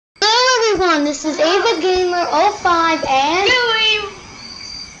everyone, this is avagamer05 and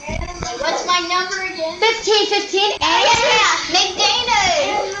What's my number again? 1515 and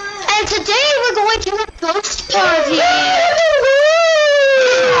Mcdanard. And today we're going to a ghost party.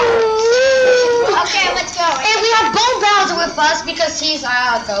 Okay, let's go. And we have Bo Bowser with us because he's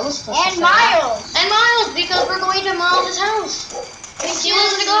a ghost. And Miles. And Miles because we're going to Miles' house. He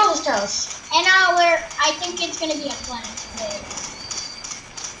lives in a ghost house. And I think it's gonna be a fun day.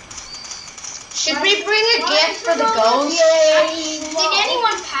 Should we bring a gift for the ghost? Did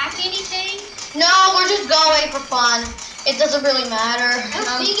anyone pack anything? No, we're just going for fun. It doesn't really matter.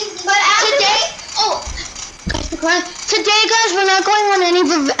 Today, guys, we're not going on any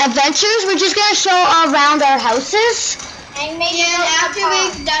adventures. We're just gonna show around our houses. And maybe after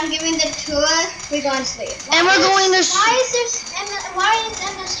we're done giving the tour, we're going to sleep. And we're going to. Why is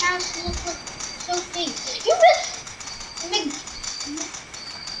Emma's house look so big? You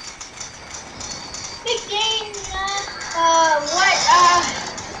Big game.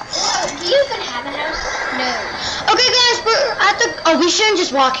 Do you even have a house? No. Okay, guys, we're at the. Oh, we shouldn't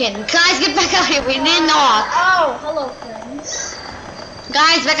just walk in. Guys, get back out here. We need knock. Oh, hello, friends.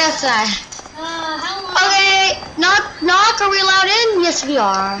 Guys, back outside. How long? Okay, knock. Are we allowed in? Yes, we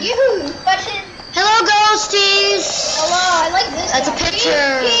are. Hello, ghosties. Hello, I like this. That's guy. a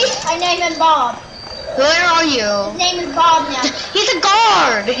picture. I name him Bob. Where are you? His name is Bob now. He's a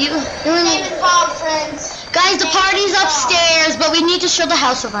guard. His name is Bob, friends. Guys, the party's upstairs, but we need to show the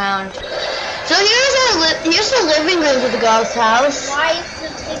house around. So here's the living room of the ghost house. Why is the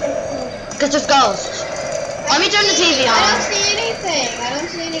TV? Because there's ghosts. Let me turn the TV on. I don't see anything. I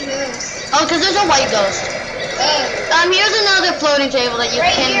don't see any ghosts. Oh, because there's a white ghost. Oh. Here's another floating table that you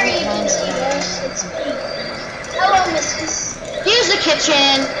Right can. here you can see ghosts. It's pink. Hello, Mrs. Here's the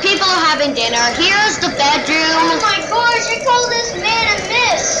kitchen. People are having dinner. Here's the bedroom. Oh my gosh, I call this man a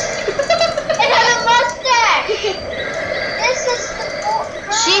miss. It has a mustache. This is the girl.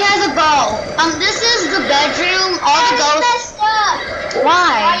 She has a bow. This is the bedroom. All the ghosts. Messed up.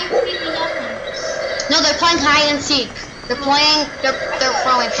 Why? Why are you creeping up on us? No, they're playing hide and seek. They're playing. They're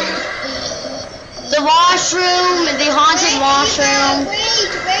throwing things. The washroom, the haunted washroom.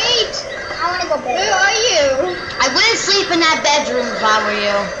 Wait. I want to go bed. Where are you? I wouldn't sleep in that bedroom if I were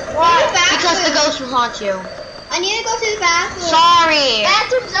you. Why? Because the ghost will haunt you. I need to go to the bathroom. Sorry.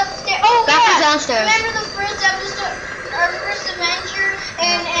 Bathroom's upstairs. Oh, Bathroom's yeah. downstairs. Remember the first episode, our first adventure,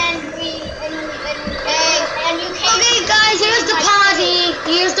 and you came. Okay, guys, here's the party.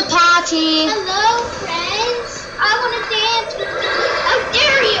 Here's the party. Hello, friends. I want to dance with you. How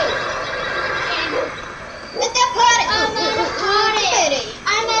dare you? At the party. I'm at the party.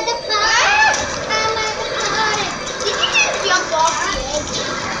 I'm at the party. I'm at the party. Did you just jump off the edge?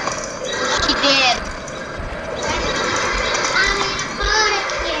 She did. I'm at the party.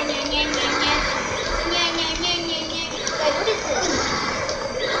 Yeah. Wait, what is this?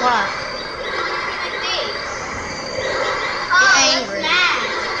 What? My face. You're angry. That's mad.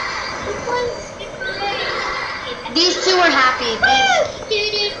 This one's different. These two are happy.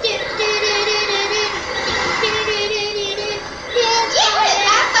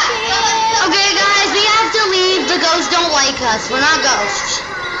 Okay, guys, we have to leave. The ghosts don't like us. We're not ghosts.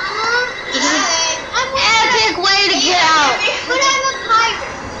 Epic way to get out. But I'm a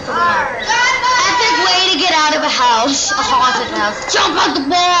pirate. Epic way to get out of a house. A haunted house. Jump out the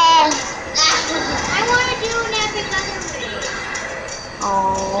wall. I want to do an epic other way.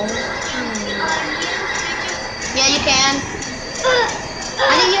 Oh. Yeah, you can.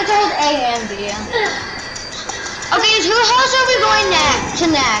 I think you have to hold A and B. Okay, so whose house are we going next?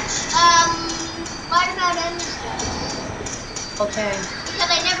 What about Emma's house? Okay.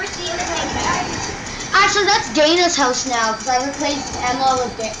 Because I never see anything. Actually, that's Dana's house now because I replaced Emma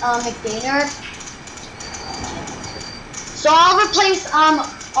with Mcdanard. So I'll replace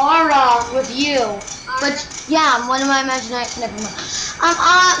Aura with you. But yeah, one of my imaginary. Never mind.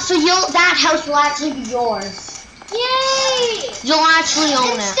 So that house will actually be yours. Yay! You'll actually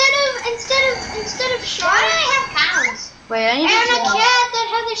own it. Instead of shark. Why do I have pounds? Wait, I need And to a cat that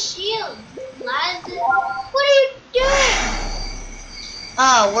has a shield. What are you doing?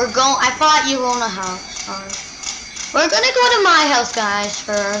 Oh, I thought you own a house. Sorry. We're gonna go to my house, guys,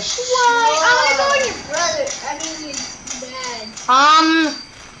 first. Why? I want to go with your brother. I mean, your dad.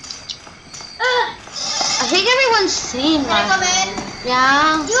 I think everyone's seen Can I come that. in?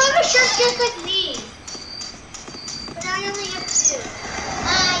 Yeah. You have a shirt just like me. But I only have two.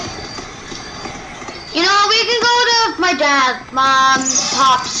 You know, we can go to my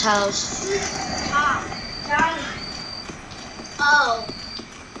Pop's house. Pop. Johnny. Oh.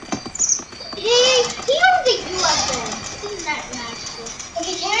 He owns a UFO. Isn't that magical?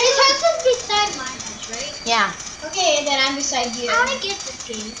 Okay, his house is Yeah. Okay, then I'm beside you. I want to get this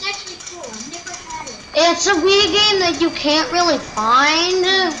game. It's actually cool. I've never had it. It's a Wii game that you can't really find.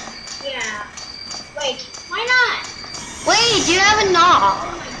 Yeah. Wait, why not? Wait, do you have a knob?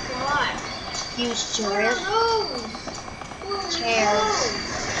 Oh my god. Use What chairs. are those? Chairs.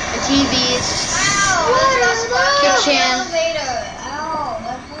 And TVs. Ow. Kitchen. Elevator. Ow,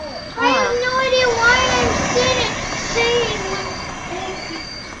 that hurt. Huh. I have no idea why I'm saying what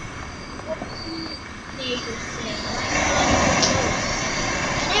neighbors say.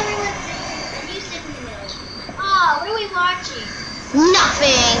 And everyone's saying, and you sit in the middle. Oh, what are we watching?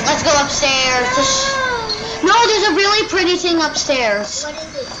 Nothing. Let's go upstairs. No, there's a really pretty thing upstairs. What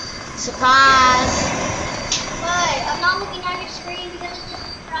is it? Surprise. What? I'm not looking at your screen because it's a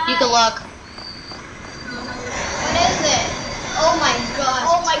surprise. You can look. What is it? Oh my gosh.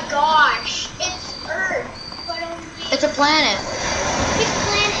 Oh my gosh. It's Earth. But It's a planet. Big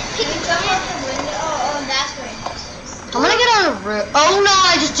planet. Can you jump out the window? Oh, that's where it is. I'm gonna get on a roof. Oh no,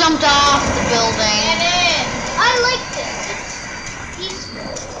 I just jumped off the building. Get in. I like this. It's peaceful.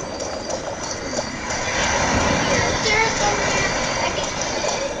 There's somewhere I can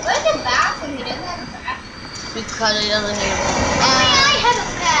sit. Where's the bathroom? He doesn't have a bathroom. Because it doesn't need it. I have a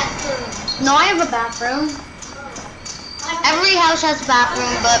bathroom. No, I have a bathroom. Every house has a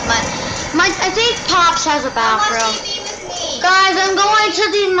bathroom, but I think Pops has a bathroom. Guys, I'm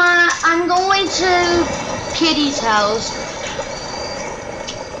going to Kitty's house.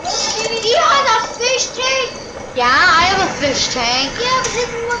 He has a fish tank. Yeah, I have a fish tank. Yeah, but this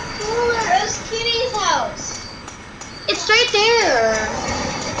is more cooler. Where's Kitty's house? It's right there.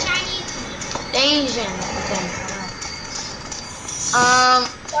 The Chinese one. Asian. Okay.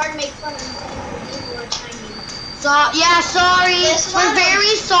 Sorry to make fun of people who are Chinese. Yeah, sorry. This We're one?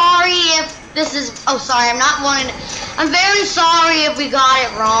 very sorry if this is. Oh, sorry. I'm very sorry if we got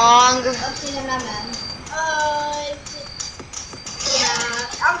it wrong. Okay, I'm not mad. Yeah,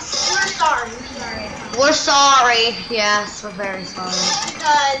 we're sorry. We're sorry. Yes, we're very sorry.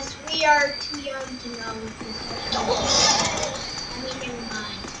 Because we are too young to know this. I mean,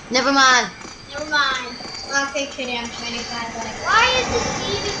 never mind. Never mind. Okay, Kitty, I'm 25. Like, why is the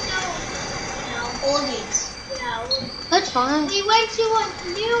TV so, oldies? Yeah, oldies. That's fine. We went to a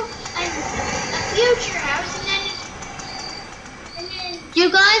future house, and then. You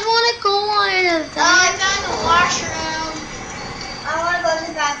guys want to go on a thing? I'm down the washroom. I want to go to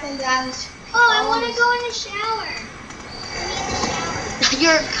the bathroom, guys. Oh, I want to go in the shower. I need the shower.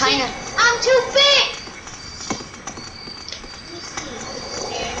 You're kind of. I'm too big. Let me see.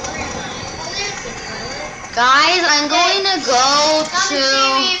 Okay, where am I? Oh, there's the toilet. Guys, I'm going to go Come to. and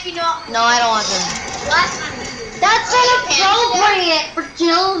see me if you don't. No, I don't want to. Last time we did. That's inappropriate for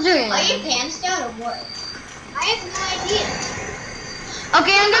children. Are your pants down or what? I have no idea.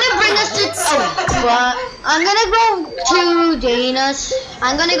 Okay, I'm gonna bring us to. Oh, what? I'm gonna go to Dana's.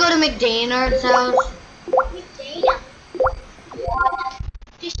 I'm gonna go to Mcdanard's house. McDana?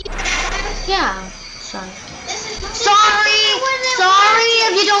 Did she Yeah. Sorry. This is Sorry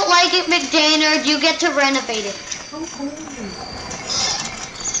if you don't like it, Mcdanard. You get to renovate it. Oh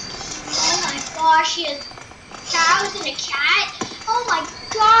my gosh, she has cows and a cat. Oh my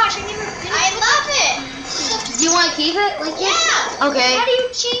gosh, I love it. Do you want to keep it? Yeah. Okay. How do you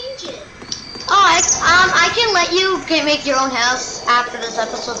change it? Oh, I can let you make your own house after this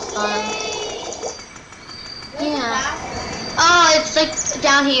episode's done. Yeah. Oh, it's like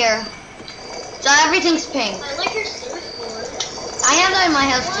down here. So everything's pink. I like your surfboard. I have that in my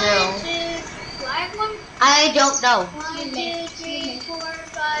house too. 1, 2, 5, 1. I don't know. 1, 2, 3, 4,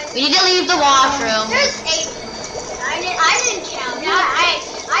 5. We need to leave the washroom. There's 8. I didn't count.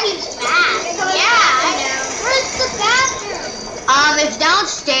 I used math. Yeah. Where's the bathroom? It's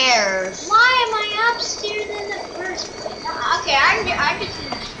downstairs. Why am I upstairs in the first place? Okay, I'm just.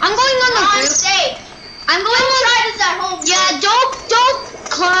 I'm going on the roof. Safe. I'm going Don't on. try this at home. Yeah, don't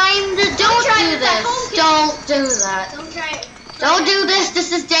climb the. Don't try do this at this. home, Don't do that. Don't try it. Don't do this.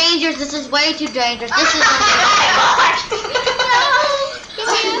 This is dangerous. This is way too dangerous. This is.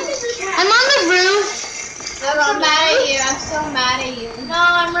 I'm on the roof. I'm so mad at you. I'm so mad at you. No,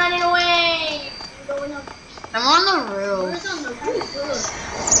 I'm running away. I'm going up. I'm on the roof. Where's on the roof?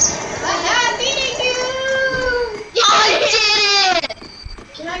 I'm beating you. I did it!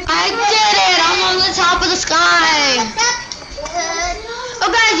 I did it! I'm on the top of the sky. Oh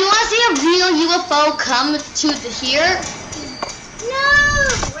guys, you want to see a real UFO come to here? No.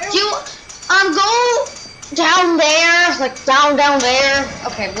 Go down there, like down there.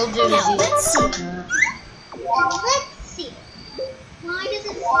 Okay, we'll do this. Let's see. Why does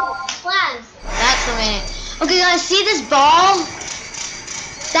it say clouds? That's the minute. Okay guys, see this ball?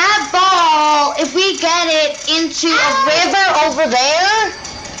 That ball if we get it into a river over there,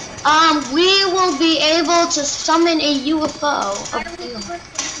 we will be able to summon a UFO.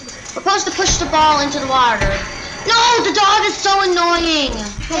 We're supposed to push the ball into the water. No, the dog is so annoying.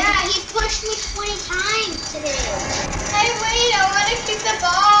 Yeah, he pushed me 20 times today. Hey, wait, I want to keep the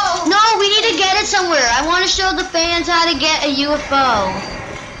ball. No, we need to get it somewhere. I want to show the fans how to get a UFO.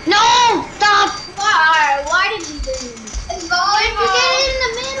 No, stop. Why did you do this? It's volleyball. Get it in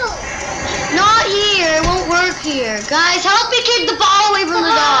the middle. Not here. It won't work here. Guys, help me kick the ball away from the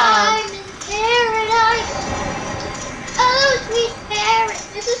dog. I'm in paradise. Oh, sweet paradise.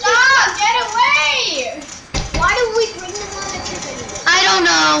 Stop, get away. Why do we bring them on the trip anyway? I don't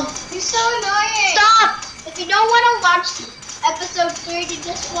know. You're so annoying. Stop. If you don't want to watch episode 3, then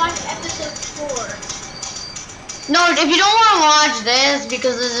just watch episode 4. No, if you don't want to watch this,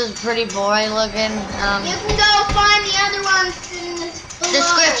 because this is pretty boring looking, you can go find the other ones in the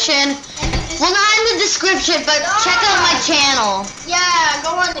description. Well, not in the description, but check out my channel. Yeah,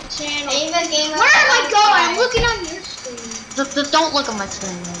 go on the channel. Where am I going? I'm looking on your screen. Don't look at my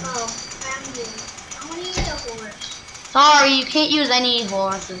screen. Oh, I'm good. I want to use a horse. Sorry, you can't use any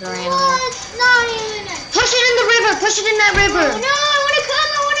horses or animals. What? Not even a... Push it in the river. Push it in that river. Oh, no, I want to come.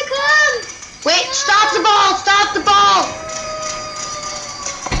 I want to come. Wait, stop the ball. Stop the ball.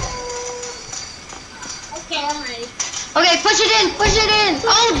 Okay, I'm ready. Okay, push it in. Push it in.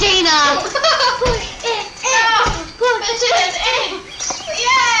 Oh, Dana. Push it in. Push it in.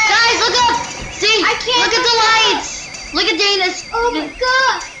 Yeah. Guys, look up. See? I can't Look at the lights. Look at Dana's. Oh my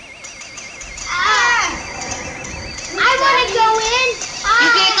god. I want to go in. You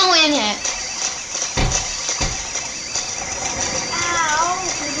can't go in yet. Ow.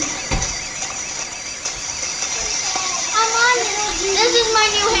 I'm on it. This is my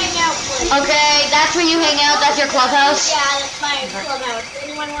new hangout place. Okay, that's where you hang out. That's your clubhouse. Yeah, that's my clubhouse.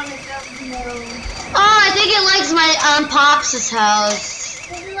 Anyone want to come? No. Oh, I think it likes my Pops' house.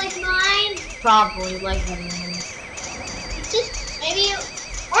 Is it like mine? Probably like mine. Just maybe.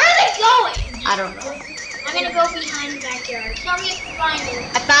 Where are they going? I don't know. I'm gonna go behind the backyard. Tell me if you find it.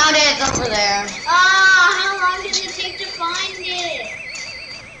 I found it. It's over there. How long does it take to find it?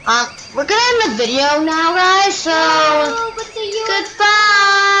 We're gonna end the video now, guys. So. Oh,